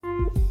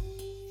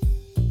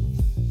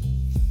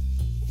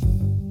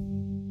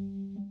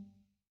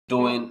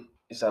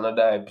It's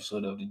another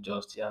episode of the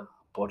Just Yan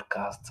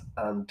podcast,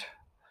 and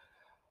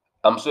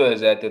I'm so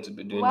excited to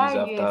be doing Why this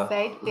are you after.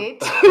 excited?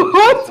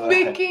 What's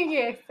making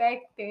you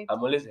excited? I'm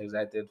always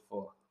excited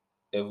for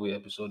every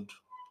episode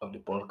of the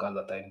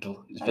podcast that I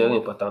do. It's Are very you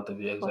important to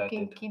be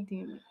fucking excited.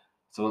 kidding me?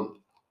 So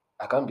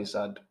I can't be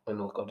sad when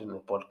recording a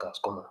podcast.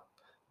 Come on,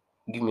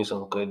 give me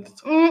some credit.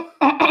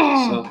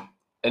 So,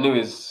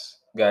 anyways,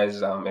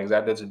 guys, I'm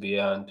excited to be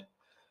here, and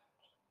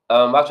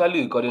I'm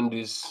actually recording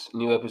this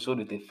new episode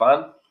with a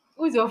fan.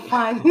 Who's your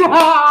fan?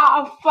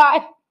 I'm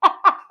fan.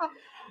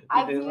 With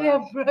As a a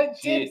fan.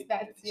 project She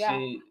that yeah.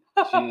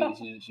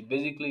 she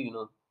basically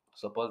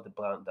supports the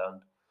brand,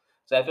 and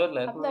so I felt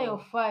like I'm not your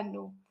fan,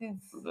 no,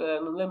 please.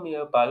 let me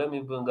help her, let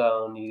me bring her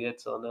on the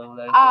yet on. I'm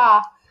like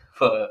Ah,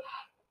 for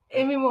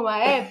Amy Mama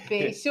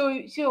help.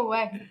 Show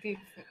why it.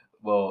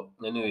 but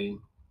anyway,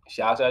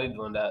 she actually the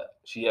one that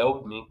she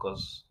helped me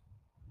because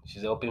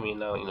she's helping me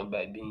now,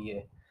 by being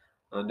here.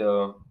 And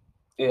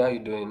hey, how you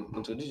doing?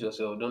 Introduce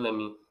yourself. Don't let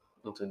me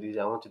introduce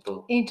you. I want you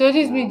to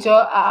Introduce give me me, an Joe.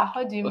 intro.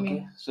 What do you Okay,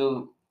 mean?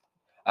 so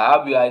I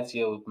have you right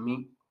here with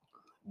me,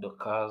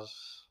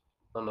 Dorcas,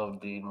 one of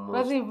the Doesn't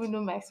most even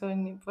know my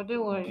surname, but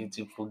don't worry.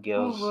 beautiful Move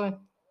girls on.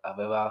 I've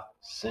ever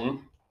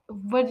seen.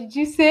 What did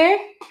you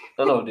say?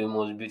 One of the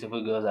most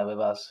beautiful girls I've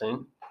ever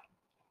seen.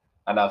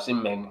 And I've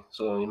seen many.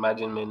 So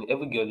imagine many.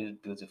 Every girl is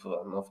beautiful,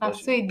 and of I course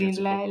she's say they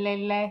beautiful.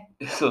 lie.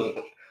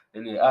 So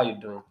anyway, how you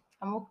doing?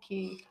 I'm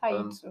okay. How you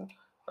Um too?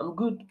 I'm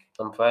good.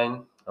 I'm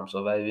fine. I'm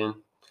surviving.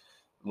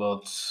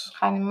 But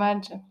Can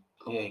imagine.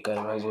 yeah, you can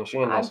imagine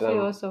showing Aren't we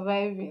myself. all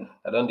surviving?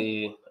 I don't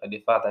the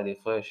fat, I the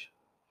fresh.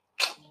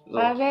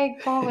 But I So beg,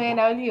 come when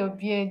only your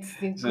beards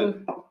they so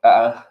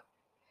grow.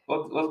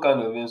 what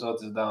kind of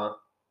insult is that one?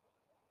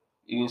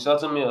 You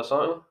insulting me or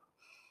something?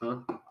 Hmm?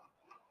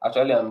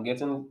 Actually, I'm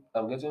getting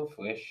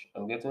fresh.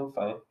 I'm getting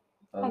fine,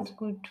 That's and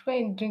good. When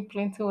you drink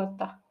plenty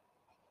water.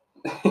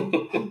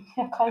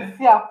 I can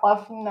see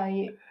Aquafina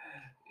here.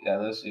 yeah,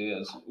 that's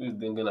serious. Who's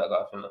thinking like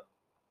that?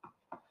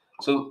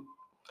 So,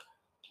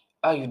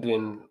 how you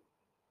doing?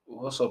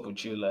 What's up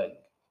with you? Like,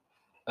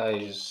 how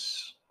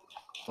is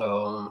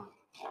um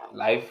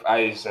life? How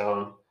is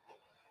the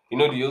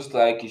whole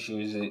strike issue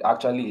is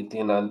actually a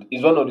thing, and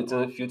it's one of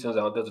the few things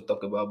I wanted to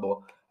talk about. But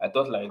I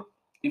thought like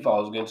if I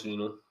was going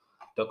to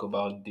talk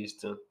about this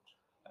thing,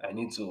 I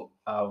need to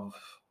have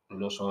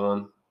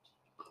someone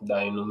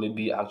that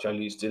maybe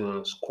actually still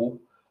in school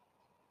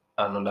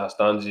and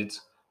understands it,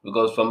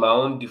 because from my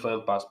own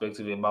different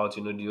perspective about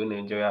the whole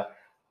Nigeria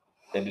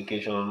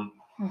education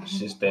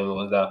system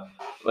was that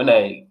when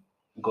I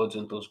got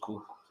into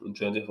school in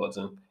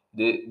 2014,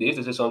 they used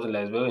to say something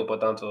like it's very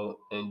important to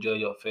enjoy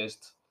your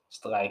first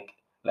strike.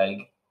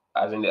 Like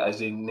as a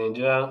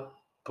Nigerian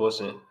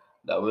person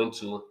that went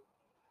to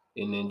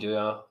a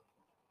Nigerian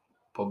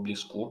public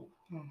school,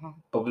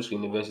 public school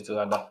university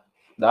rather,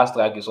 that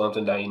strike is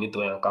something that you need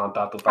to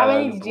encounter to How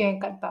many finally did you prove.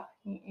 encounter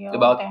in your own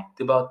About time?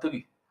 about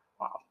three.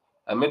 Wow.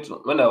 I met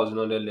when I was in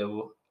 100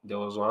 level, there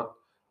was one.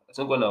 I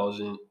think when I was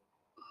in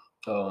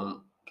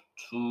um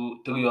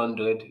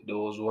 300 there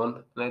was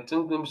one, and I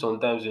think maybe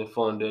sometimes in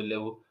 400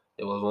 level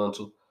there was one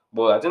too.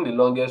 But I think the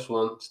longest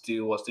one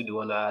still the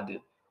one I had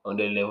in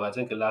 100 level. I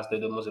think it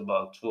lasted almost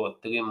about 2 or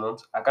 3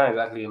 months. I can't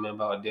exactly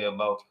remember or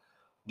thereabout.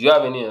 Do you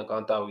have any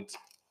encounter with that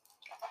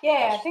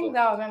Yeah, I think stuff?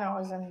 that was when I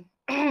was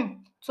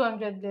in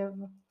 200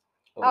 level.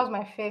 That was Oh,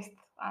 my first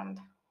and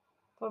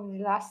probably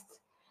last.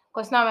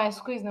 Because now my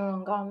school is no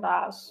longer on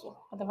that, so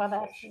whatever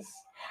that fresh. is.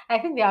 I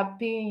think they are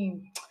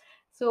paying.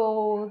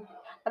 So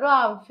I don't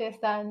have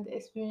first hand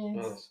experience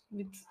Yes.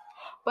 with,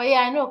 but yeah,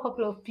 I know a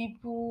couple of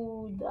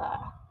people that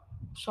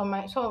some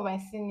of my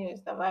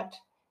seniors that have had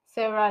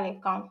several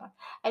encounters.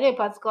 I know a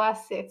particular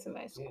set in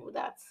my Yeah. school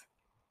that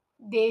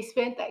they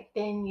spent like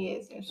 10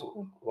 years in Oh,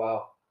 school.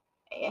 wow.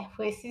 Yeah,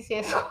 for a 6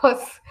 years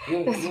course,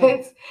 Yeah, they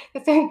yeah, spent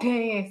 10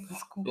 years in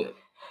school yeah.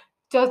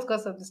 just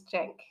because of the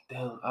strike.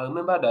 Damn, I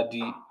remember that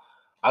the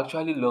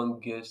actually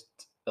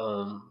longest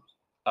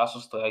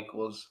ASU strike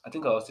was, I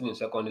think I was still in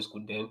secondary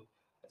school then.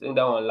 I think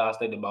that one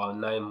lasted about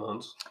 9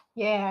 months.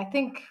 Yeah, I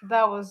think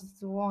that was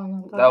the one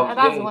I'm That talking. was yeah,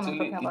 That's the one I'm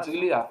talking it about.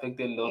 really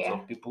affected lots Yeah.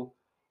 of people,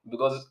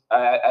 because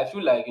I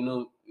feel like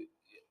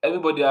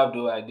everybody have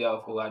the idea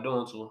of, oh, I don't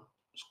want to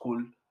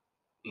school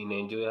in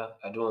Nigeria,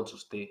 I don't want to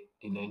stay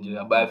in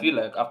Nigeria. But I feel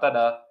like after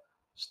that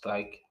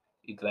strike,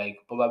 it like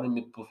probably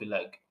make people feel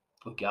like,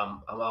 okay,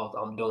 I'm out,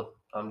 I'm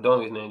done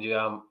with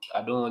Nigeria.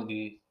 I don't want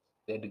the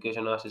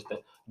educational system.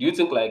 Do you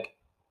think like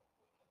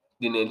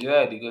the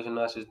Nigeria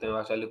educational system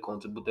actually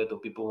contributed to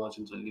people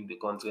wanting to leave the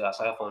country,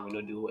 aside from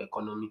the whole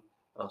economy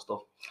and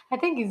stuff? I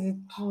think it's the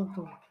two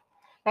though.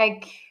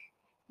 Like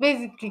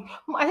basically,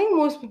 I think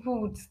most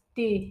people would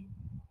stay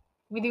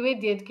with the way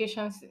the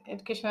educational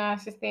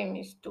system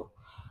is too,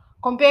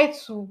 compared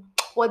to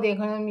what the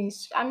economy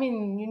is. I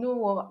mean, you know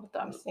what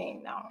I'm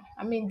saying now.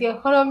 I mean, the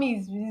economy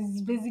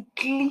is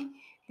basically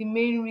the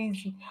main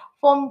reason.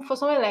 For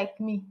someone like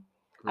me,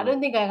 I Hmm. don't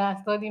think I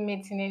can study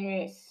medicine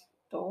anywhere else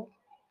though,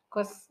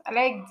 because I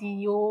like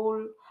the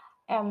whole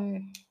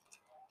um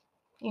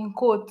in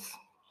quotes.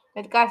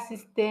 medical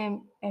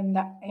system and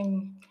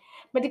the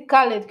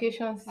medical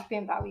education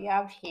system that we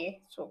have here.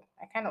 So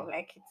I kind of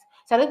like it.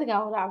 So I don't think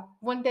I would have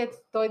wanted to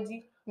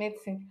study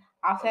medicine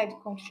outside the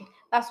country.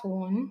 That's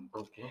one.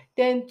 Okay.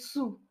 Then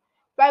two,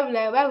 why will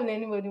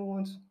anybody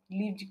want to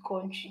leave the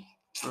country?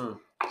 Mm.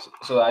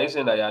 So are you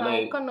saying that you're not Now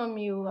a,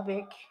 economy, oh,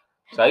 abeg.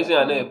 so are you saying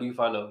you're not a Economy. big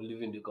fan of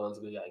leaving the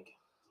country? Like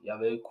you're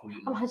very cool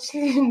I'm enough.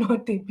 actually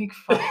not a big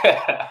fan.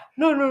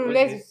 No, no, no.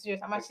 Let's be Okay.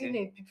 serious. I'm actually Okay.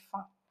 not a big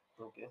fan.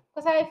 Okay.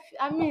 Because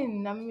I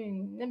mean,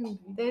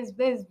 let's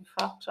be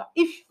factual.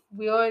 If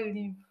we all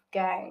leave,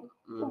 guy,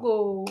 who Mm.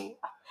 go?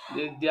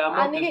 There are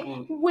more And again,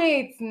 people.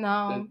 wait That,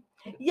 now.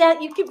 Yeah,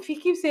 if you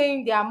keep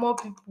saying there are more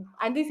people,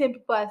 and these same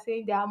people are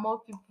saying there are more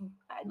people,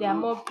 there are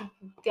mm, more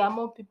people, there are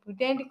more people,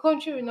 then the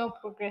country will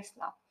not progress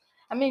now.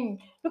 I mean,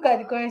 look at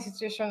the current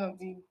situation of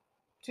the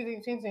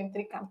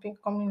 2023 campaign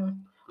coming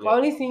on. We're yeah.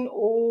 only seeing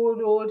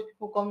old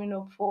people coming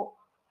up for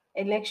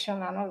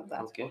election and all of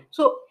that. Okay.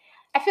 So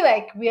I feel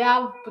like we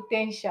have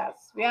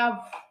potentials. We have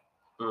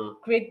Mm,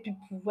 great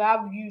people. We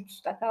have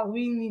youths that are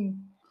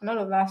winning and all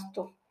of that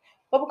stuff.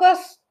 But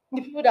because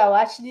the people that will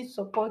actually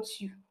support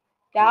you,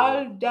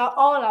 mm, they're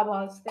all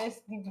about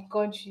let's leave the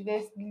country,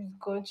 let's leave the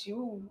country.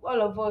 Ooh,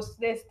 all of us,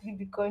 let's leave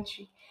the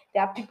country.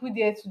 There are people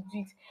there to do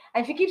it.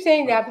 And if you keep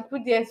saying there mm, are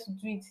people there to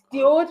do it, the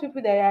mm. old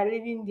people that are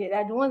living there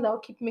are the ones that will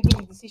keep making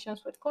the decisions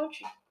for the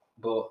country.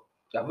 But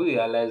have you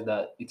realized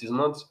that it is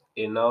not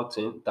a now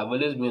thing? It have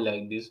always been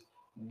like this.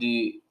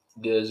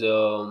 There's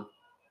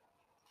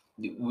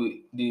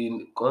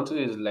the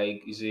country is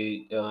like is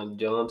a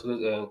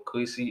gerontocracy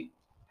crazy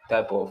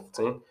type of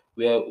thing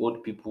where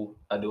old people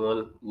are the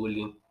one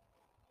ruling.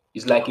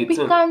 It's like a We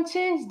thing. can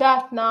change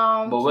that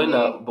now But when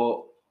today.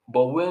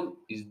 but when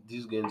is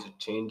this going to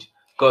change?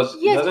 Because it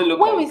Yes, doesn't look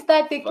when we like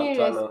start taking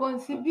factual now.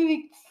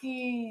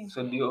 responsibilities,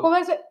 So the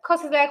because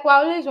it's like we're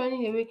always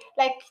running away.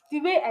 Like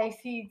the way I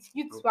see it,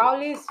 youths we're okay.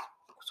 always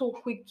so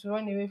quick to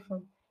run away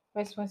from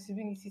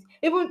responsibilities.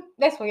 Even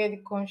let's forget the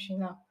country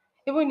now.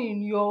 Even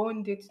in your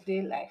own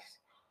day-to-day life,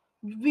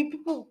 we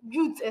people,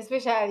 youths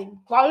especially,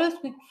 we're always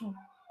quick to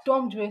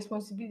dump the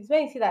responsibilities.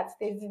 When you see that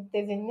there's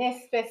a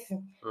next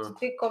person to Mm.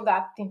 take up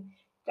that thing,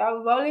 we're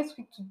always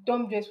quick to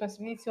dump the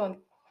responsibility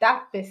on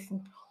that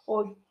person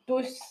or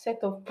those set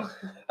of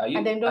people Are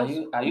and you then are just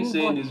you are you move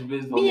saying on. this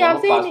based from Me, your I'm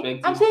own saying it,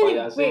 I'm perspective or saying you it,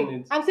 are saying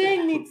wait, it? I'm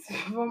saying it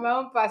from my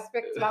own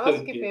perspective. I'm not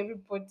speaking for Okay.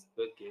 everybody.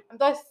 Okay. I'm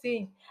just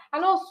saying.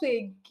 And also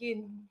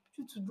again,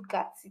 you to look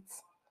at it.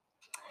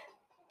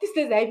 These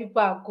days that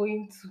people are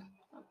going to,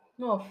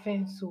 no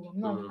offense, so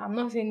no, Mm. I'm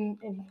not saying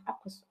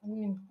I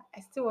mean I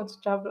still want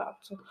to travel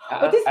out too. I,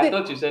 But this I day,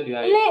 thought you said you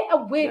are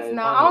wait a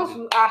now, fan of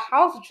it. I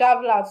want to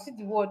travel out, see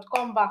the world,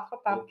 come back,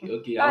 what Okay, happened?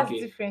 okay, That's okay.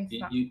 different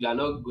now. You are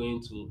not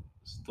going to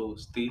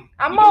stay.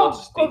 I'm You don't want to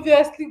not stay.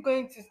 obviously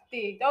going to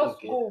stay. Just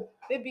Okay. go.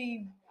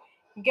 Maybe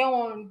get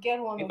one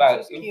If or I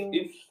two if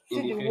skills,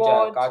 in see the the future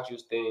I world, catch you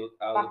staying,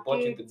 I'll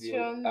report you to the.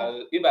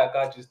 vacation, If I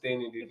catch you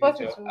staying in the report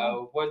future, it to who?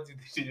 I'll report you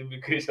to the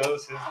immigration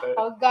system.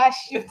 Oh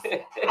gosh, shoot.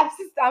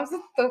 I'm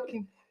still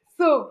talking.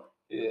 So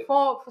Yeah.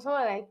 for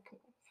someone like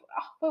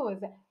what was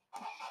that?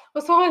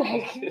 For someone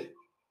like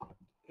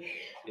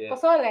Yeah. for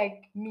someone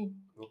like me,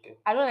 Okay.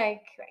 I don't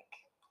like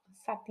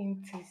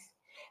certain things.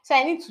 So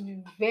I need to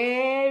be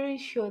very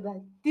sure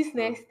that this Mm.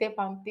 next step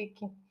I'm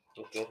taking,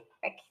 Okay.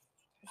 like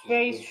It's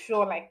very good.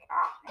 sure, like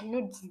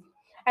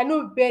I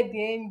know where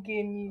the end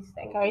game is.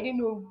 Like I Okay. already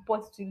know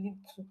what to lead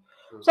to.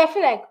 Mm. So I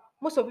feel like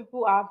most of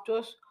people are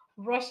just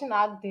rushing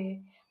out there,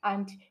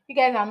 and you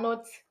guys are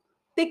not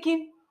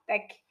taking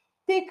like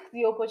take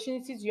the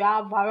opportunities you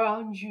have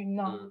around you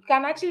now. Mm. You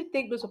can actually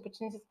take those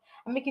opportunities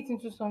and make it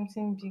into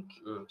something big.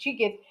 Mm. Do you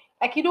get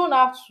like you don't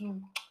have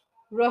to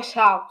rush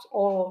out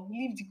or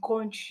leave the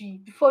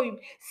country before you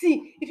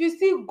see if you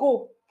still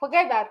go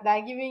forget that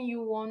they're giving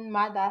you one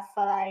mad ass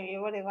salary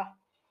or whatever.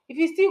 If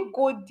you still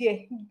go there,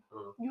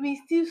 Mm. you will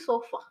still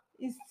suffer.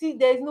 It's still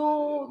there's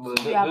no But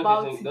two way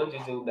about it. don't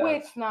you think that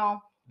Wait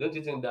now. don't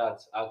you think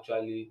that's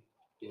actually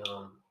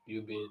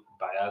you being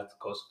biased?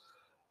 Because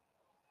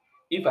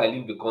if I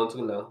leave the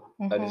country now,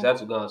 I Mm-hmm, decide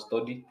to go and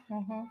study.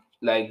 mm-hmm,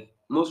 Like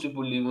most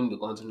people leaving the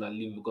country now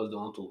leave because they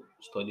want to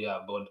study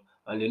abroad,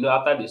 and they know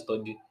after they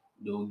study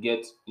they will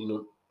get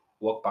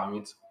work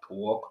permit to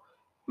work.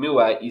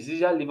 Meanwhile, it's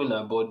easier living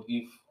abroad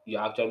if you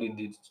actually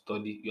did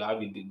study, you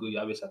have a degree, you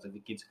have a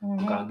certificate,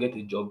 you mm-hmm. can get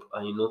a job,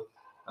 and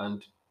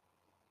and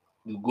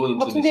you go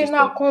into But the today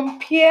now system.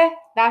 compare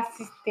that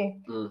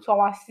system Mm, to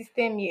our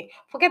system here.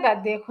 Forget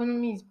that the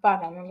economy is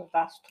bad and all of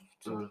that stuff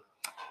too. mm,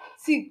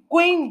 See,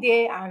 going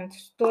there and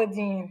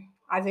studying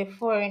as a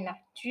foreigner,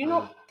 do you mm.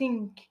 not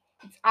think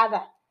it's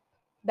harder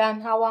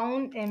than our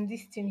own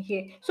this thing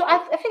here? So I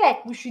feel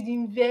like we should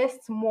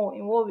invest more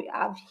in what we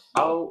have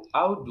here.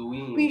 How do we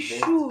We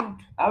invest? should.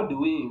 How do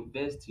we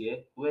invest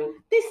here when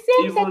The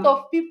same set even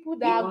of people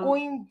that are even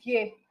going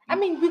there. I e-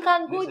 mean, we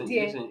can go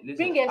there, listen,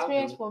 bring how do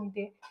experience from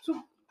there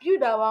to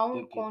build our own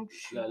okay,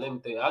 country. yeah, let me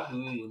tell you, how do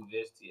we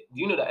invest here? Do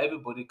you know that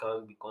everybody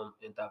can become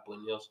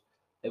entrepreneurs?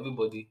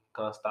 everybody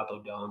can start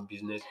up their own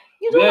business.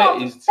 You don't have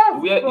to.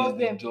 That's the Where is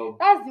the problem. job?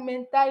 That's the Where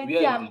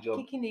mentality is the I'm job?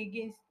 kicking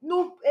against.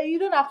 No, you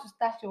don't have to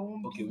start your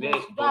own Okay,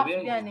 business. You don't have to where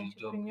be is an the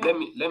job? entrepreneur. Let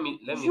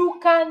me You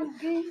can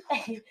be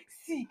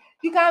see,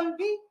 you can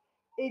be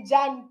a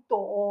janitor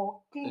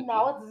or cleaner,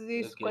 okay. what is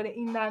this Okay. called,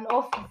 in an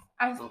office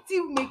and Mm.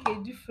 still make a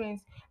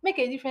difference. Make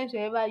a difference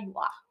wherever you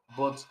are.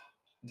 But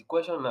the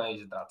question now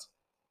is that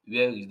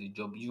where is the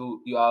job?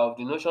 You are of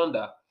the notion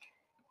that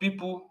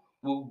people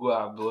who go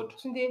abroad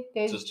Today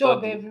to there's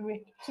job study, everywhere.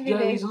 Today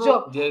there's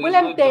job. there But is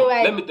no job.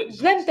 let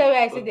me tell you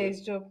why I say Okay.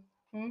 there's job.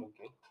 Hmm?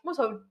 Okay. Most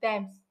of the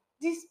times,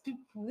 these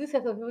people, this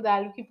set of people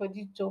that are looking for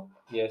this job,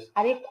 Yes.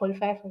 are they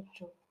qualified for the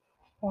job?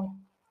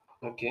 One.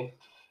 Okay.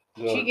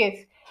 Go Do you on.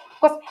 get?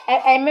 Because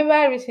I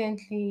remember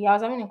recently I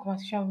was having a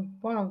conversation with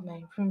one of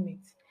my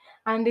roommates,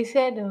 and they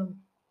said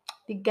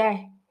the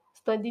guy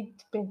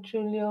studied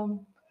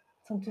petroleum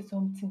something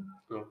something,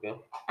 Okay.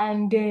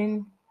 and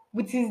then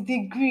with his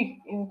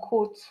degree in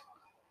quotes,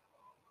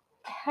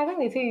 I think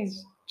they say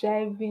he's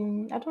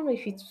driving. I don't know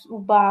if it's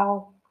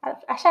Uber.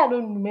 Actually, I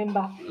don't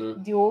remember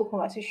Mm. the whole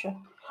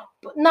conversation.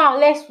 But now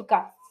let's look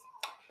at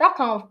that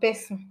kind of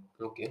person.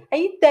 Okay. Are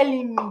you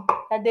telling me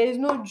that there is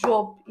no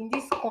job in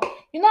this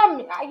you know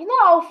you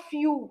know how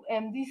few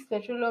these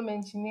petroleum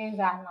engineers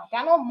are now? They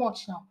are not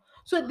much now.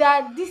 So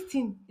that this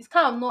thing is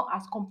kind of not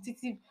as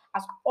competitive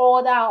as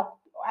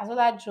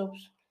other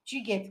jobs. Do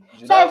you get?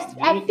 So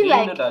Do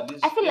you know that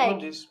this even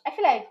this I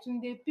feel like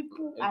today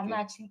people are okay. not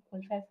actually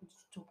qualified for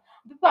this job.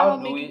 People are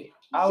not making,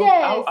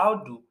 yes.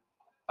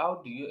 How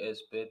do you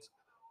expect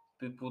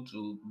people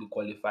to be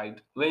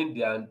qualified when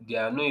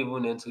there are no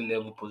even entry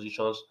level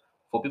positions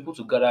for people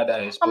to gather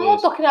that I'm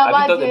not experience? talking Have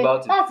you about thought the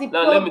about it? that's the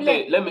Now problem. let me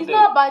It's tell you.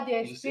 not about the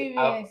You see,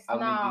 experience I'm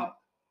in the now.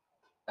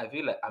 I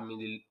feel like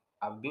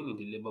I've been in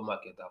the labor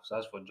market. I've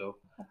searched for job.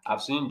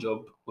 I've Okay. seen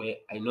job where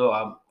I know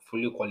I'm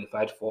fully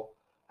qualified for.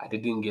 I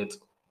didn't get.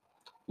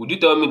 Would you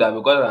tell me that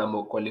because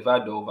I'm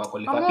qualified or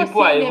I'm overqualified, not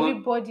people are saying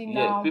even everybody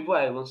yeah, now. people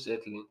are even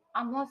settling.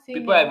 I'm not saying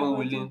People are even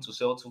everybody. willing to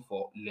settle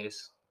for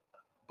less,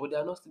 but they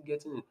are not still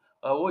getting it.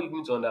 And what you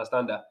need to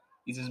understand that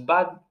it is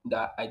bad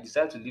that I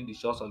decide to leave the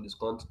shores of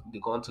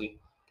the country,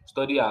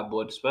 study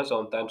abroad, spend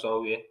some time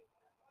somewhere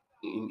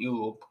in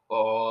Europe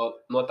or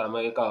North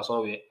America or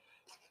somewhere,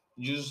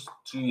 use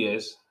 2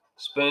 years,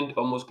 spend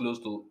almost close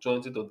to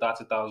 20 to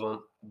 30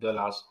 thousand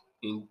dollars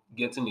in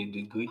getting a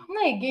degree. I'm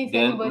not against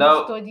Then anybody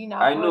now studying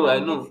abroad I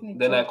and know. getting a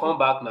Then I job come too.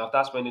 back now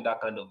after spending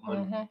that kind of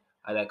money Uh-huh.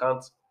 and I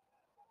can't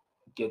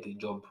get a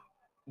job.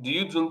 Do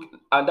you think,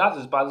 and that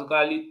is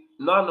particularly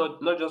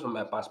not just from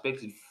my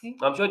perspective. See?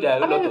 I'm sure there are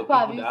How a lot many of people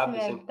have people you that have seen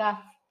the same like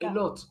that? a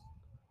lot.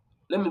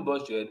 Let me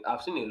bust your head.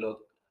 I've seen a lot.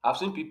 I've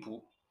seen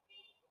people.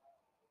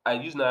 I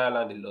use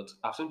Nairaland a lot.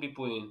 I've seen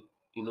people in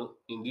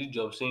in this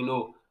job saying,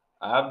 "Oh,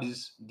 I have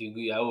this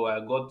degree. Oh, I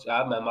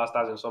have my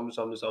masters in something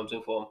something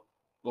something from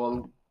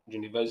one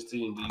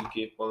university in the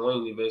UK, from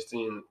one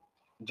university in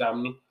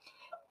Germany,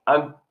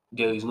 and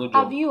there is no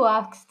Have job. you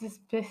asked this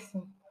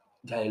person,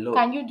 There are a lot.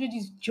 can you do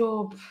this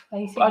job that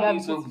you said How you do you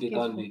have think they certificate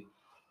can for? do?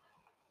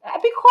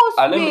 Because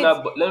And wait,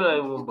 let me not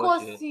even bust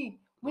because your head. see,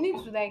 we need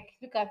Okay. to like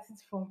look at it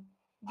from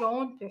your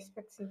own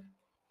perspective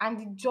and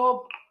the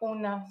job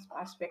owner's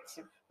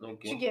perspective.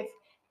 Do you Okay. get?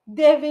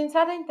 There have been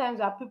certain times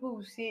that people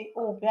will say,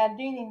 "Oh, we are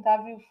doing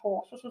interview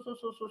for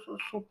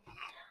so,"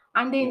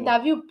 and they Mm.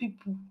 interview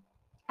people,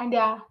 and they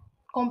are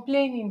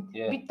complaining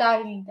Yeah.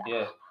 bitterly that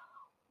Yeah.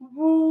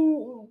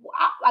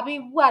 I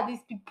mean, who are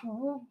these people?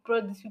 Who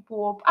brought these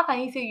people up? How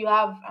can you say you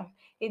have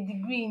a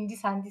degree in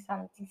this and this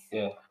and this?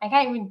 Yeah. I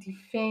can't even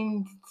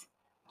defend it.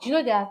 Do you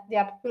know there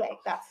are people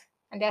like that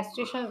and there are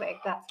situations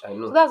like that? I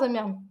So know. that's what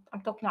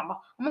I'm talking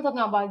about. I'm not talking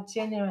about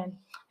generally.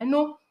 I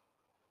know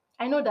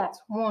I know that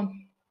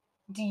one,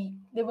 the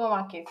labor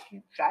market,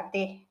 you are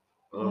there.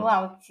 You know Mm.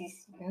 how it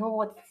is. You know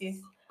what it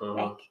is Mm-hmm.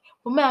 like.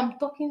 But me, I'm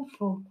talking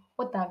from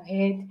what I've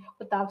heard,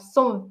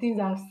 some of the things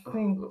I've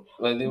seen.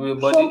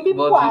 Some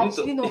people But you are need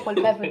actually to. not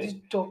qualified for this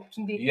job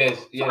today. Yes.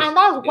 So Yes. and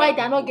that's There why are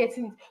they're not people.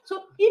 getting it.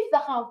 So if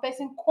that kind of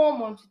person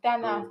come on Twitter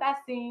now and Mm. start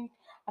saying,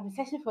 I've been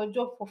searching for a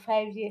job for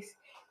 5 years,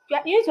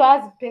 you need to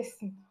ask the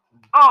person,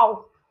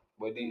 how,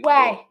 why,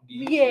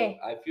 The issue, where.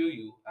 I feel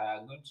you. I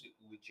agree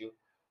with you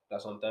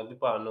that sometimes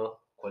people are not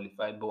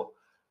qualified, but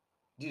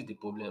this is the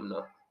problem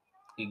now.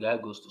 A guy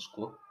goes to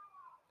school,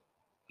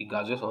 he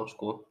graduates from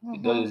school, he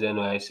does Mm-hmm. his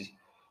NYSC.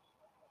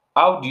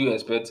 How do you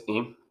expect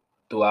him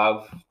to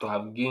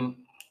have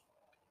gained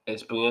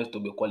experience to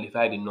be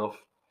qualified enough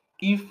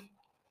if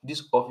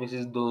these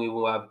offices don't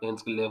even have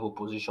entry level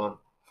position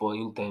for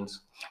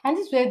interns? And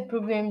this is where the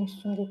problem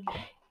is today.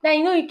 Now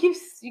you know you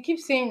keep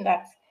saying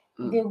that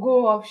they Mm,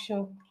 go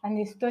offshore and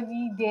they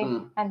study there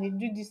mm, and they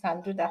do this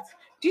and do that.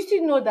 Do you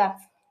still know that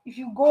if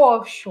you go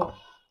offshore,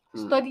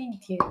 mm, study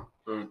there,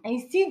 mm, and you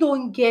still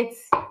don't get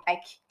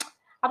like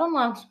I don't know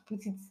how to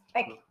put it,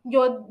 like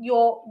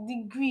your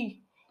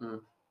degree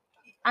mm.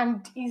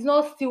 and it's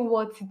not still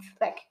worth it.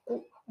 Like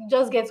you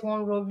just get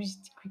one rubbish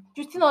degree.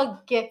 You still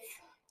not get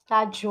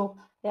that job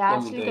they're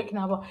Let me actually tell you, talking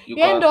about. you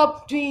You end can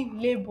up doing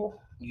labor.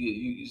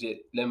 you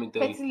say, let me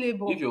tell you, petty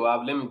labor. if you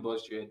have, let me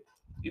bust your head.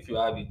 If you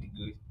have a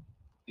degree,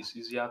 it's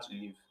easier to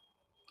live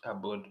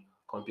abroad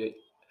compared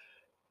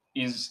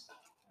is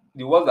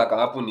the worst that can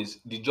happen is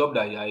the job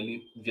that you're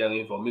highly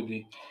veering for.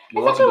 Maybe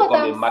you want to Exactly what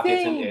become a I'm marketing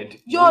saying.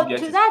 head, you won't Your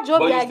get it. that job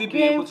But you you are still be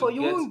gearing able to for,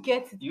 you get won't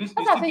get it. you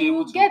That's why I still say be able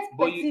you to, get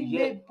but you petty yeah,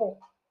 labor.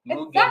 you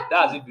won't get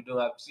that's Exactly. if you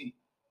don't have see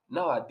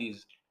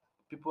nowadays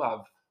people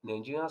have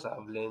Nigerians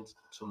have learned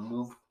to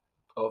move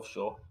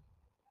offshore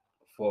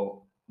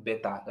for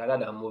better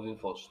rather than moving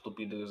for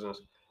stupid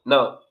reasons.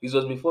 Now, it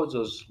was before it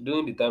was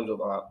during the times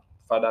of our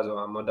fathers or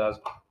our mothers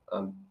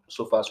and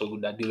so far so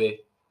good that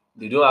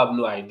they don't have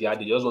no idea.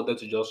 They just wanted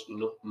to just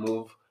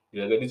move. They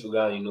were ready to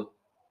go and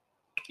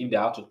if they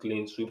have to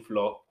clean, sweep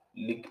floor,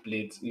 lick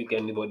plates, lick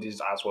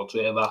anybody's ass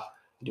whatsoever,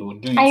 they will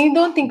do And it you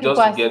don't think people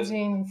just to are still get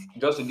doing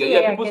it. See yeah,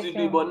 where you're people still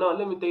do it, getting. but now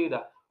let me tell you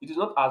that it is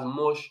not as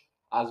much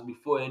as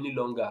before any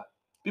longer.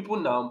 People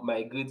now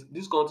migrate.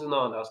 This country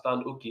now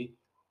understand okay,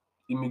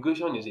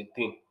 immigration is a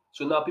thing.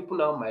 So now people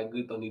now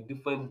migrate on a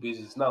different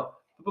basis. Now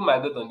people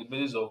migrate on the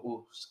basis of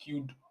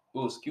skilled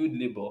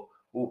labor,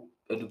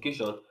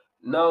 education.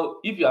 Now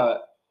if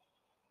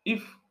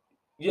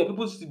yeah,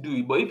 people still do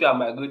it, but if you are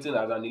migrating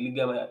as an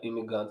illegal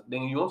immigrant,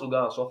 then you want to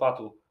go and suffer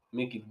to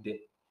make it there.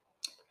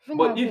 Even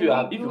But as a if you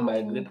legal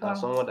migrate as immigrant,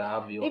 someone that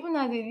have your even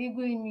as a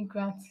legal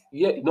immigrant,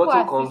 yeah, people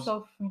are still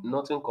suffering.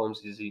 nothing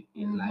comes easy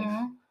in life.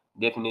 Mm-hmm.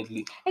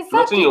 Definitely.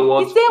 Nothing you Exactly. The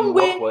want, you same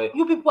work for way it.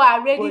 you people are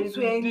But ready it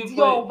to is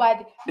endure different.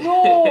 over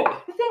no.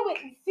 The same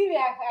way, see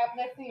where I'm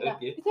getting it now.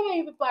 Okay. The same way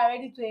you people are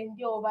ready to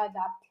endure over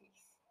that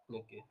place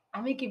Okay.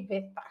 and make it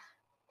better.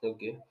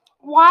 Okay.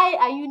 Why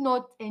are you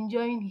not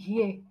enjoying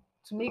here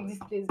to make this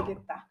place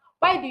better?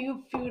 Why do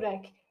you feel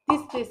like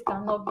this place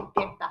cannot be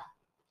better?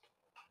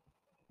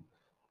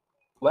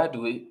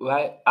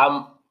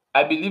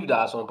 I believe that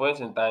at some point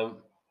in time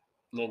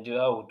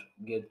Nigeria would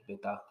get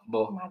better.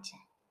 But Imagine.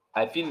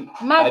 I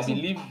Imagine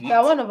believe you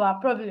are it. one of our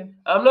problem.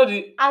 At I'm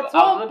one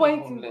not the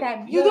point in problem.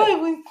 time, you Yeah, don't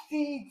even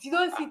see it. You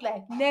don't see it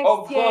like next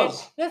of year,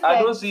 course. just I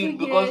don't like see two it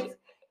because years.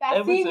 You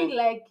are seeing it everything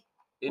like,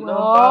 well,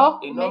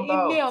 number it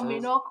may of or may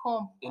things not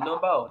come.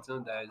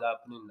 that is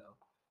happening now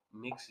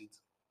makes it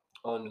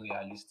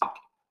unrealistic.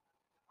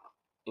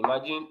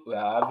 Imagine we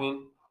are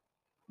having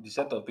the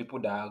set of people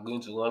that are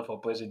going to run for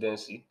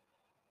presidency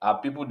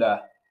are people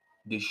that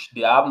they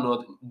have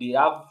not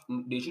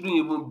they shouldn't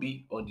even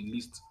be on the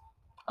list.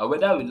 And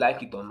whether we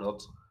like it or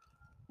not,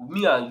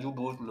 me and you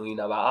both know in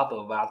our heart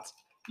of hearts,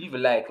 if you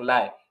like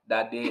lie,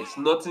 that there is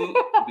nothing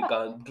we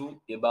can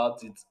do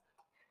about it.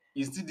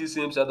 It's still the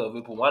same set of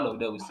people, one of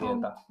them will still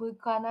enter. We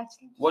can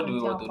actually do What do we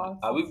something want to do?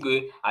 about Are it. we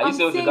going are you I'm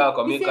saying we should go saying and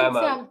the commit same crime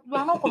thing. and We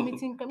are not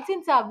committing crime. The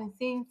same thing I've been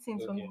saying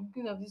since from the okay.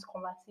 beginning of this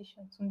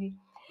conversation today.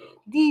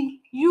 The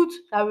youth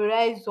that will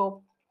rise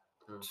up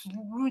Mm. to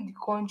rule the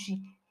country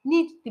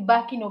need the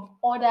backing of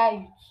other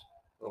youth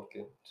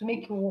Okay. to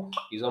make it work.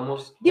 It's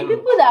almost The let me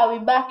people that will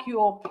back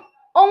you up,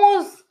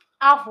 almost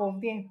half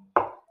of them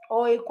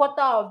or a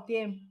quarter of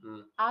them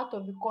mm. are out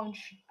of the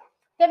country.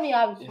 Tell me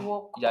how it If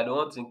will work. you are the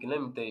one thinking,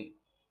 let me tell you,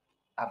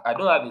 I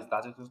don't have the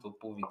statistics to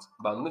prove it,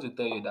 but I'm going to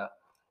tell you that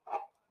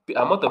the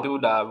amount of people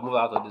that have moved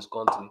out of this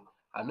country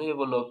are not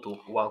even up to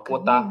one Can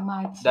you quarter.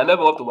 They're imagine? not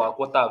even up to one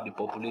quarter of the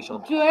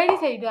population. You already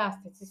said you don't have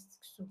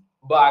statistics, so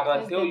But I can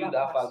let's tell get you that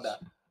that fact that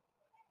conversation.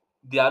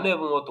 they are not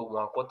even up to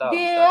one quarter of the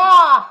They statistics.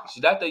 are,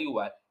 Should I tell you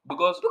why?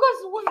 Because because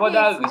wait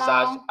further research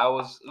now, I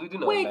was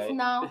reading wait online.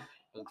 now,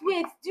 Okay,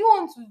 wait. Do you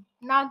want to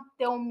now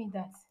tell me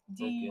that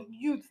the okay.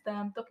 youth that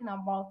I'm talking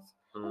about?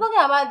 I'm Mm, talking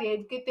about the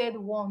educated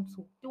ones,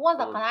 too, the ones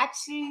that mm. can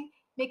actually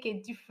make a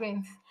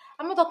difference.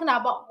 I'm not talking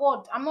about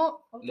God. I'm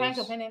not trying to Let's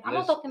offend them. I'm not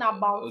let's talking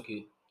about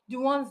okay. the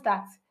ones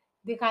that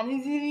they can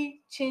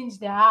easily change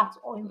their heart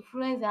or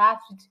influence their heart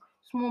with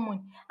small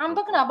money. I'm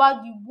talking Okay.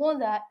 about the ones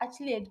that are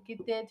actually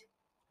educated.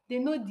 They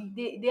know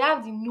they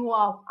have the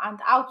know-how and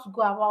how to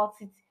go about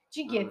it.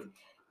 Do you get? Mm.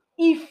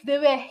 If they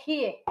were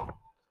here,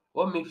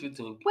 What makes you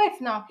think?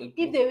 wait now, if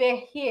Okay, they were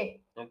here,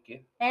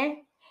 okay. eh,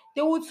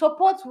 they would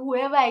support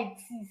whoever it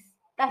is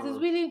that is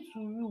Mm. willing to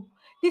rule.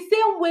 The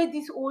same way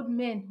these old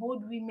men,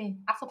 old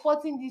women are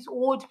supporting these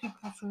old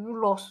people to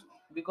rule us. Do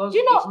Because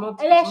you know it's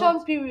not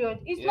election period?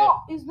 It's yeah.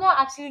 not it's not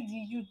actually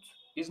the youth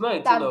It's not a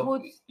thing that of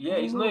votes yeah,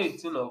 the it's not a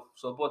most. thing of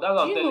support.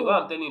 That's Do you what know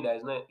I'm telling you that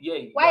it's not yeah,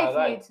 you why are it's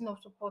not right. 18 of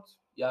support?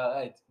 You are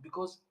right.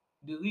 Because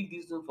they rig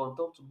this thing from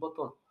top to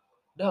bottom.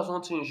 That's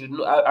one thing you should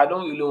know. I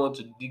don't really want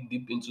to dig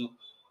deep into,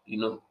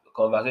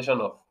 conversation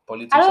of I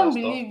politics and don't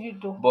stuff. believe you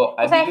though, But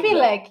I because I believe feel that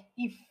like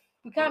if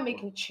we can't okay.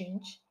 make a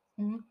change,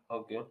 mm,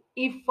 Okay.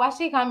 if we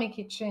actually can't make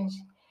a change,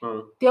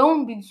 Mm, there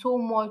won't be so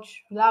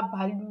much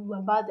value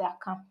about their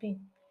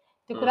campaign.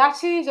 They could mm.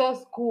 actually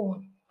just go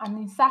on and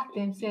insert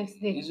themselves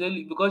there. It's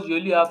only because you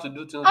only have to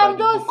do things by I'm the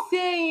book. just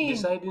saying.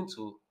 Deciding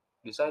to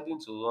deciding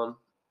to run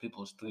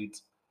people's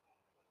streets,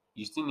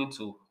 you still need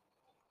to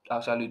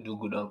actually do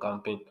good on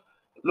campaign.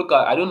 Look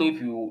at I don't know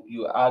if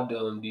you had the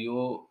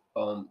whole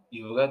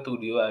you've read through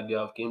the whole idea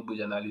of Cambridge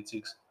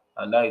Analytics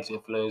and how it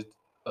influenced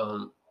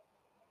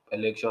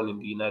election in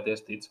the United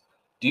States.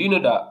 Do you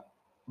know that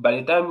by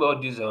the time all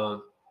these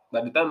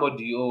by the time all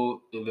the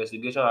whole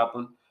investigation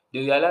happened, they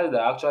realized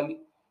that actually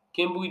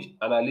Cambridge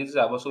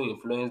Analytica have also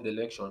influenced the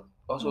election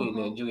also in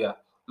Mm-hmm. Nigeria,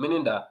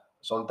 meaning that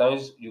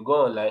sometimes you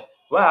go online,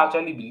 what I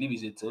actually believe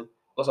is a thing,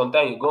 but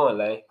sometimes you go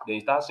online, then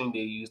you start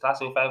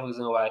seeing 5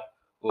 reasons why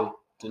oh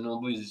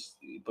Tinubu is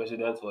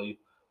president for you.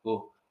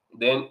 Oh,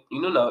 then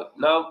you know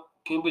now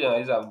Cambridge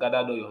Analytica have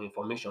gathered all your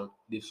information,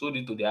 they've sold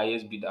it to the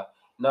highest bidder.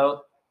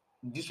 Now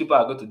these people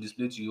are going to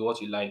display to you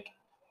what you like.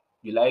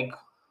 You like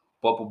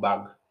purple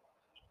bag,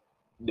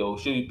 they will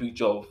show you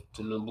picture of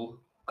Tinubu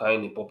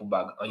carrying a purple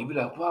bag and you'll be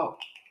like, wow,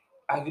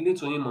 I relate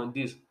to him on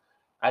this.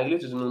 I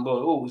relate to Tinubu.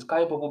 Oh, he's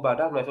carrying purple bag.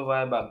 That's my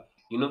favorite bag.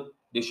 You know,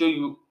 they show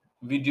you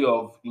video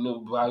of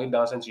Buhari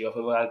dancing to your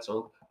favorite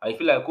song, and you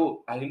feel like,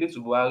 oh, I relate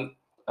to Buhari.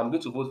 I'm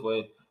going to vote for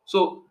him.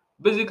 So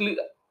basically,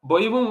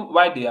 but even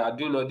while they are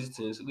doing all these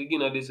things,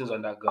 rigging all these things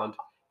underground,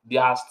 they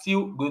are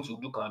still going to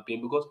do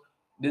campaign because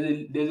there's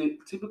a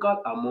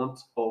typical amount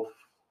of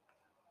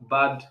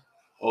bad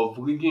of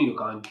rigging you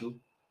can do.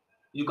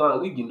 You can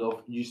rig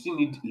enough, you still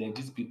need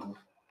legit people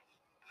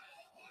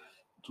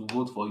to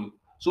vote for you.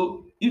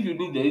 So if you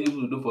need legit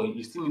people to vote for you,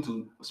 you still need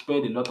to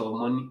spend a lot of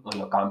money on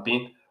your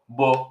campaign,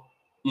 but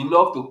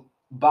enough to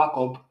back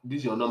up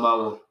this your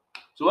normal one.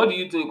 So what do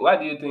you think? Why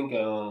do you think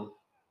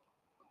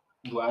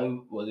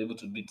Buhari was able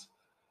to beat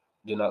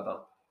Jonathan?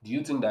 Do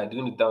you think that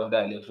during the time of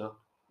that election,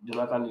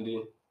 Jonathan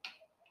didn't,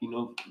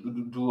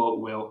 do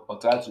well or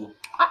try to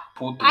I,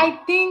 pull I through?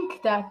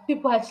 think that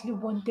people actually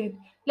wanted,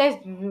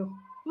 let's be real,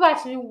 people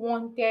actually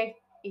wanted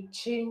a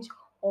change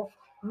of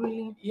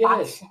ruling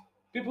Yes, party.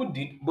 people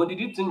did, but did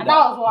you think And that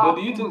that? was what But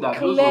do you think happened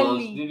that those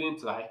ones clearly. didn't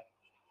try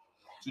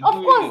to Of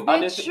do course, it?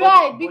 And they they say, but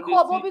tried they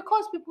because, but still.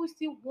 because people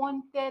still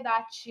wanted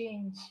that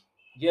change.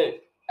 Yeah,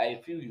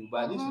 I feel you,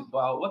 but Mm-hmm.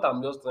 what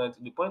I'm just trying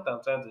to the point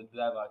I'm trying to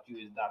drive at you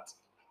is that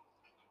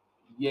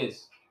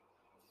yes,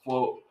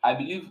 for I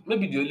believe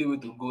maybe the only way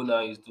to go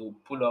now is to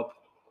pull up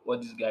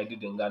what this guy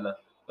did in Ghana.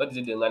 What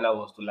he did in Ghana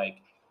was to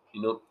like,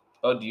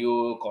 all the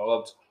old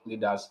corrupt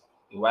leaders,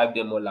 he wiped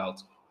them all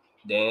out.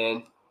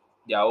 Then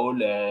their whole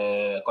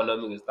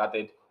economy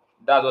restarted.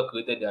 That's what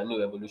created their new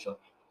revolution.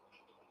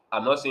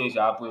 I'm not saying it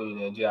should happen in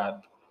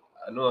Nigeria.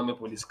 I don't want to make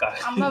police car.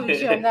 I'm not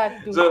with you on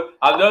that though. So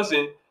I'm just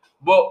saying,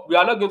 but we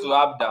are not going to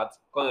have that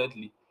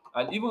currently.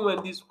 And even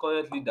when these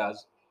current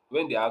leaders,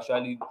 when they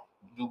actually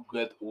do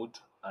get old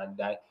and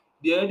die,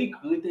 they already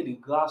created a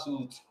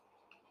grassroots.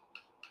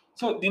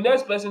 So the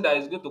next person that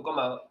is going to come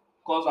and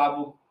cause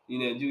havoc in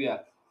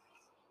Nigeria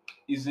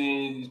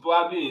is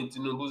probably in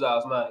Tinubu's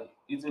house now,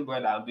 eating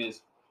bread and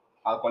beans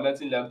and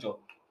collecting lecture.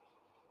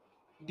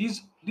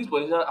 These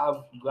politicians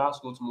have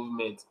grassroots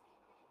movement.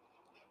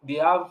 They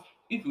have,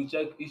 if you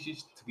check each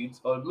street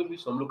or maybe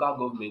some local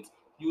government,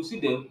 you see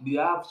them, they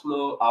have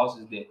small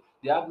houses there,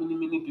 they have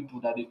many people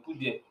that they put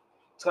there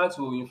trying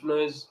to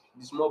influence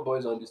the small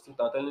boys on the street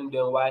and telling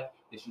them why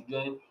they should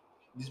join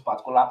this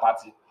particular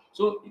party.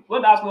 So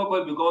when that small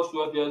boy becomes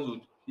 12 years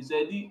old, he's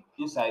already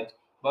inside.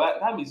 But by the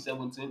time he's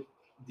 17,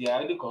 they are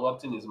already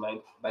corrupting his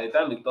mind. By the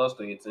time he turns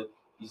to 18,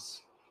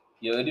 he's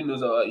he already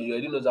knows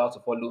how to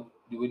follow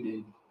the way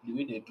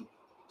they do.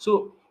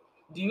 So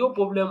the whole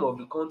problem of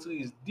the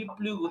country is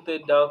deeply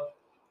rooted down,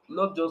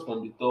 not just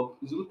from the top,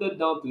 it's rooted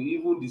down to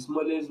even the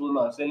smallest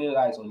woman selling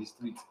rice on the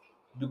street,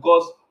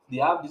 because they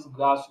have this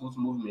grassroots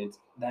movement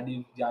that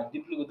they are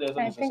deeply rooted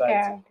into I the think I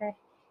society. agree.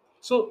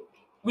 So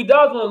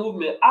without one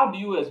movement, how do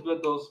you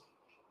expect us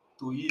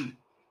to heal?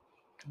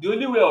 The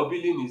only way of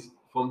healing is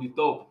from the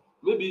top.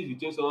 Maybe if you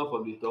change someone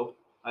from the top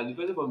and the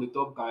person from the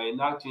top can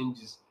enact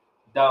changes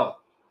down,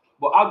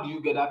 but how do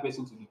you get that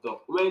person to the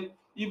top when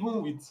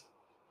even with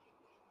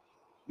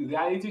the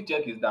reality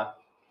check is that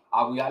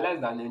I've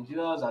realized that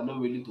Nigerians are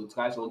not ready to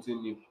try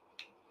something new.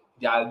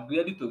 They are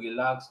ready to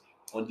relax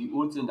on the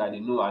old thing that they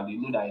know and they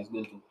know that it's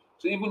going to.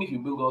 So even if you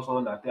bring out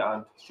someone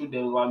and show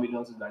them 1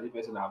 million things that the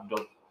person have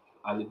done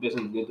and the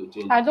person is going to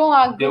change, I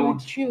don't they agree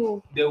would with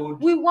you. they would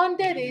We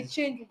wanted a please.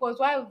 change because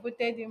why we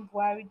voted in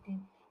Buhari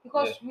then?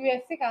 Yeah. Because we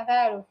were sick and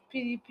tired of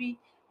PDP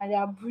and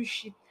their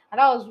bullshit. And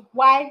that was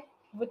why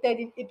we voted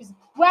in APC.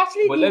 We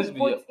actually But let's didn't be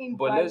vote in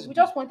but Buhari. let's We be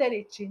just wanted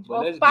a change but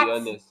of let's be party.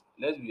 honest.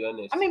 Let's be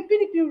I honest. mean,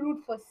 PDP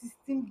ruled for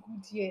 16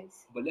 good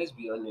years. But let's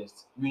be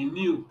honest. We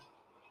knew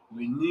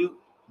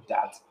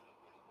that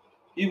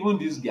even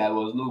this guy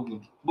was no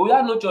good. But we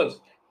had no choice.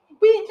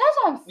 That's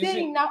what I'm You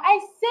saying see, now. I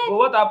but said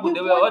what we happened?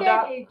 There were wanted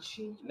other. a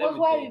change. Let Was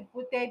me tell why you.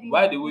 we voted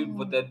Why in the way we him.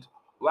 voted,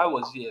 why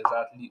was he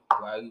exactly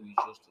Buhari we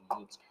chose to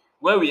vote?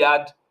 When we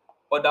had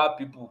other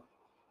people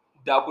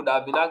that could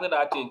have enacted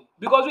that change.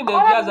 Because we Other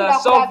Nigerians people are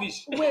that could have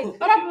selfish. wait,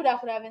 other people that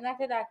could have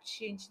enacted that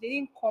change, they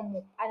didn't come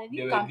up and they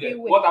They didn't were there. campaign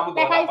well. What happened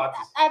to Like other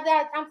parties?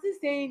 I'm still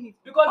saying it.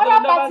 Because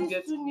Other parties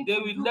too need they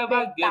to will do never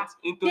better. get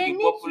into They the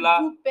need to popular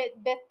do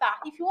better.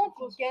 If you want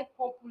to because get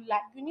popular,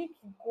 you need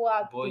to go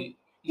out there. boy,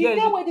 The yes,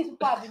 same way these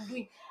people have been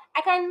doing.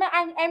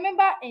 I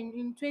remember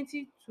in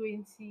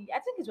 2020, I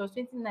think it was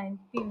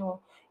 2019 or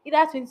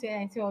either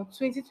 2019 or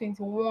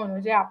 2021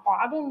 or thereabout.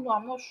 I don't know,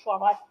 I'm not sure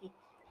about it.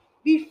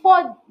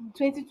 Before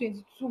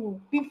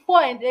 2022,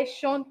 before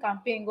election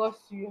campaign got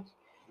serious,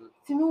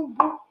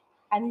 Tinubu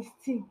and his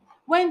team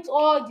went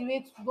all the way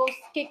to those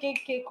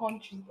KKK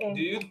countries,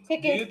 do you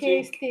KKK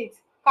think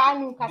states,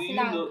 Kano, do you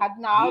Katsina, and know Kaduna,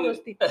 do all those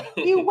you states.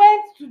 He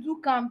went to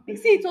do campaign.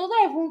 See, it was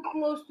not even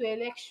close to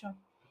election.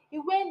 He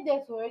went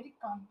there to already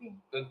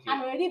campaign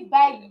and okay already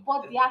uh,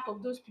 bought the heart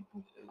of those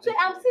people. So okay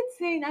I'm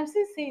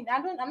still saying,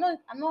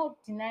 I'm not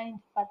denying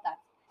the fact that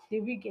they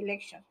rig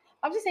election.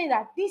 I'm just saying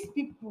that these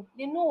people,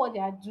 they know what they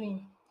are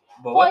doing.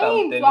 but For what I'm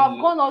him to telling have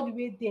you gone all the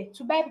way there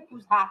to buy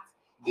people's heart,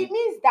 it the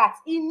means that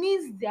he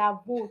needs their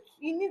vote.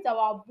 He needs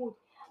our vote.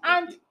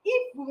 And okay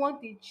if we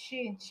want a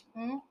change,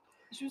 it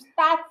should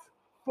start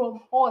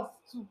from us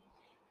too.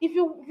 If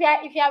you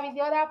are with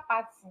the other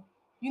party,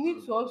 you need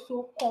mm. to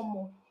also come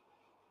up,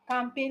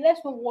 campaign.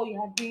 Let's know what you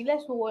are doing.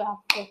 Let's know what you are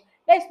for.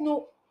 Let's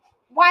know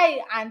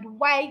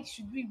why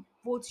should we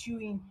vote you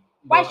in?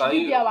 Why But should can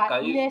you be you our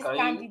can you next can you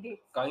candidate?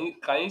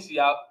 can you see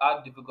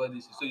how difficult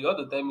this is? So you want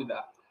to tell me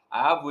that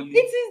I have It only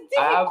is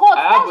difficult.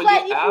 That's why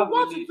I if you have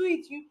want to only do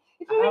it,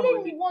 if you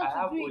really I want to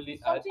have do it, only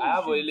it's something I you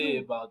have should only do.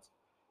 about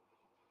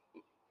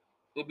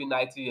maybe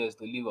 90 years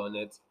to live on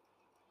earth,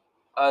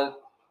 and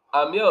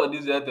I'm here on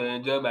this earth to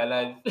enjoy my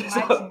life.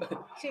 So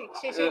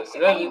Imagine.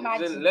 Can you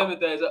imagine? let me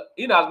tell you, so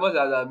in as much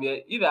as I'm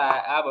here, if I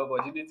have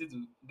opportunity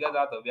to get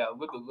out of here, I'm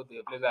going to go to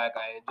a place where I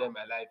can enjoy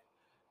my life.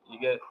 You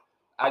get,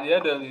 at the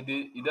end of the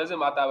day, it doesn't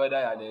matter whether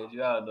you're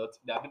Nigerian or not.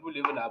 There are people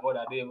living abroad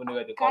that don't even know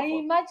where they come Can you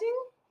from. imagine?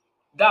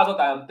 That's what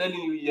I am telling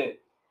you here.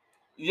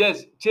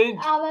 Yes, change.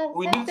 I've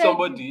We need accepted you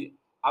somebody.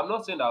 I'm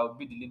not saying I will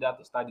be the leader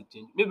to start the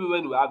change. Maybe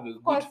when we have a good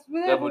because we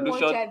don't even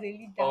want you revolution as a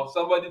leader of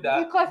somebody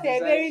that because you're a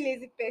very decides,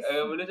 lazy a person.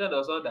 revolution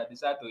of someone that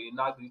decide to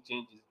enact these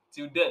changes.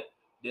 Till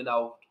then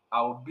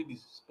I will be the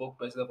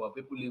spokesperson for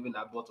people living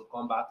abroad to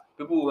come back,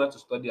 people who want to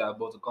study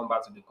abroad to come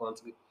back to the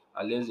country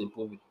and let's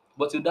improve it.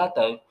 But till that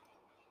time,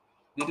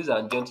 ladies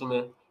and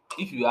gentlemen,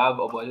 if you have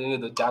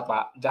opportunity to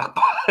jackpot,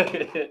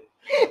 and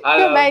Don't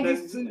I'm mind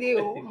telling this today.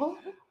 you, Oh.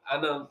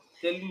 and I'm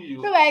telling Don't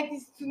you, mind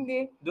this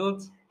today.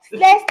 don't.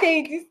 Let's stay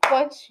in this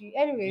country.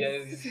 Anyways,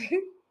 There is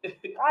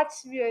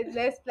catch me on the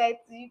next flight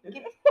to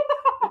UK.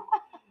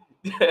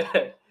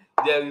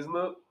 there is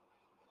no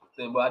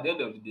thing, but at the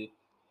end of the day,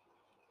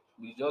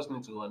 we just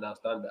need to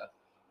understand that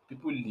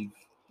people live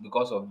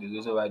because of the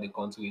reason why the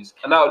country is.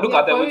 And now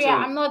Yeah, for real,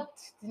 I'm not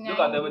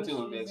denying those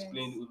we've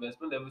explained. reasons. We've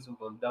explained everything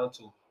from down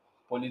to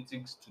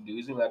politics to the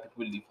reason why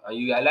people live, and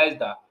you realize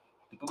that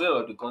the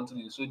problem of the country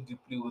is so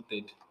deeply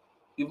rooted,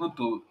 even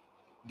to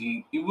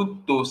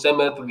even to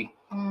cemetery.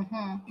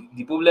 Mm-hmm.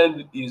 The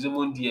problem is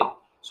even there.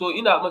 So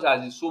in as much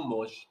as it's so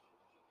much,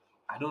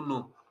 I don't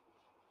know.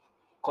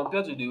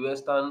 Compared to the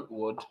western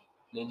world,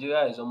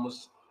 Nigeria is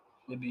almost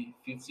maybe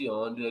 50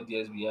 or 100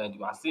 years behind.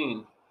 We are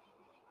still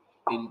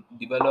in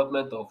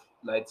development of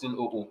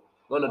 1900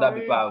 when For other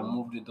people real, have though.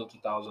 moved into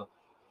 2000.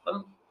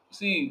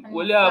 See, And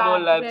we it's only have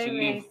one sad, life to very,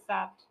 very live.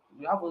 sad.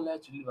 We have one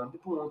life to live, and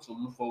people want to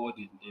move forward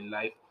in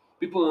life.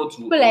 People want to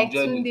People like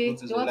enjoy the good Tunde,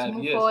 things they in want to life.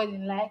 move Yes, forward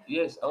in life.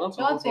 yes, I want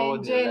They to want move to forward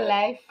in enjoy life.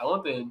 life. I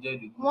want to enjoy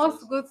the good Wants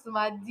to things. go to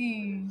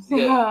Maldives.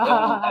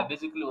 Yeah, I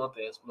basically want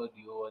to explore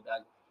the whole world,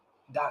 and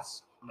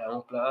that's my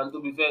own plan. And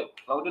to be fair,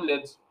 I wouldn't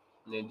let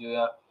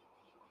Nigeria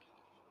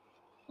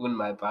win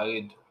my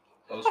parade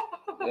or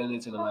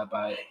anything on my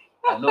parade.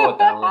 I know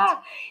what I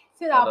want,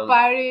 See and that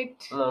parade.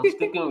 I'm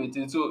sticking with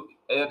it. So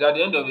at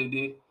the end of the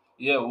day,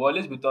 yeah, we'll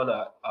always be torn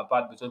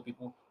apart between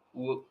people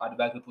who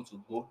advise people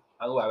to go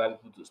and who advise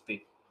people to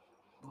stay.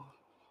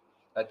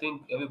 I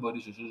think everybody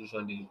should choose which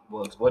one they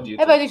want. What do you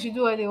think? Everybody should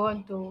do what they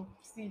want to.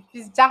 See, if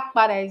it's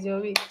jackpot that is your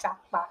way,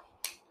 jackpot.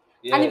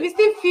 And if Yeah, you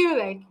still feel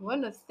like you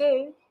want to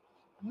stay,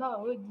 I'm not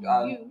holding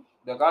and you.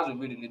 the guy should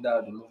be the leader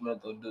of the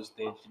movement of those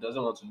things. She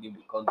doesn't want to leave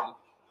the country.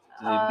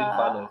 She's a big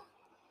fan Uh, of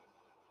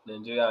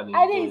Nigeria and its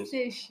I didn't doings.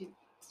 say shit.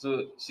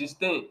 So she's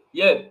staying.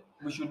 Yeah,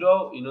 we should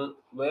all,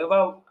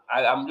 wherever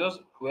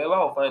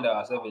wherever we find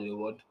ourselves in the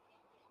world,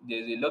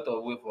 there's a lot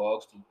of way for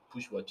us to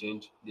push for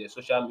change. There's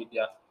social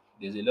media.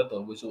 There's a lot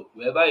of ways. So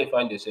wherever you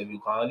find yourself, you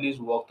can always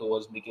work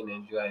towards making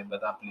Nigeria a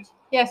better place.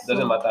 It Yes, doesn't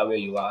so. matter where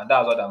you are.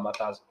 That's all that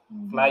matters.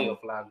 Fly Mm-hmm. your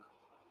flag,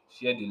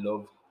 share the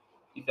love.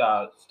 If you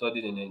are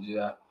studying in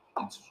Nigeria,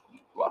 it's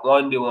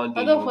one day But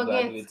you don't will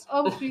forget, graduate.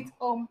 home sweet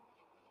home.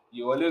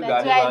 You always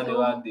graduate Nigeria is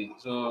one home. day.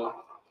 So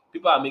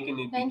people are making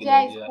it big in Nigeria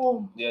is Nigeria.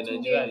 home. Yeah,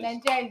 Today,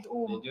 Nigeria is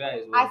home. Nigeria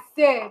is I home.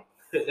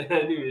 said.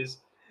 Anyways,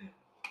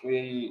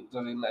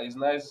 it's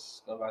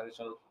nice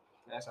conversation.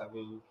 Nice having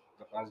you,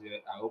 Papa here.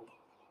 I hope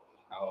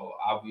I'll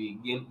have you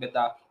again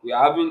better.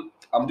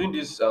 I'm doing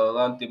this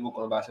round table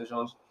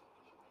conversations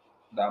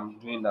that I'm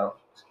doing now.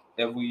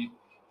 Every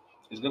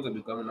It's going to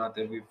be coming out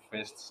every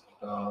first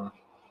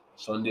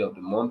Sunday of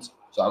the month.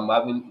 So I'm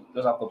having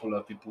just a couple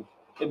of people.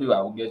 Maybe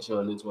I will get you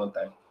on it one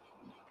time.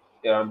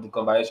 Yeah, the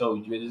conversation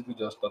we basically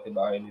just talk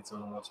about anything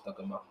we want to talk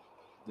about.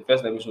 The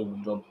first episode will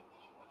drop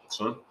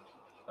soon,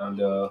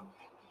 and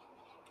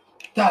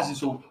that's it.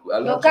 So I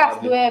Your love to gas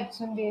have do you. help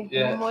today.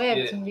 Yeah, Mo help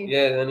yeah, today.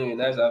 yeah. Anyway,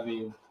 nice having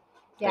you.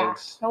 Yeah.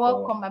 Thanks You're for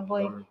welcome, my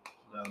boy. coming.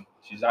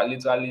 She's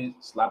literally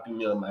slapping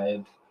me on my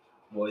head,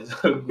 but it's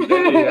good.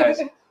 Anyway, guys,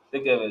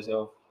 take care of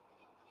yourself.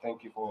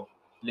 Thank you for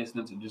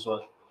listening to this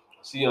one.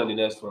 See you on the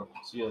next one.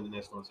 See you on the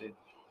next one. Say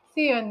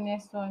See you on the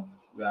next one.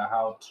 we are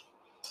out.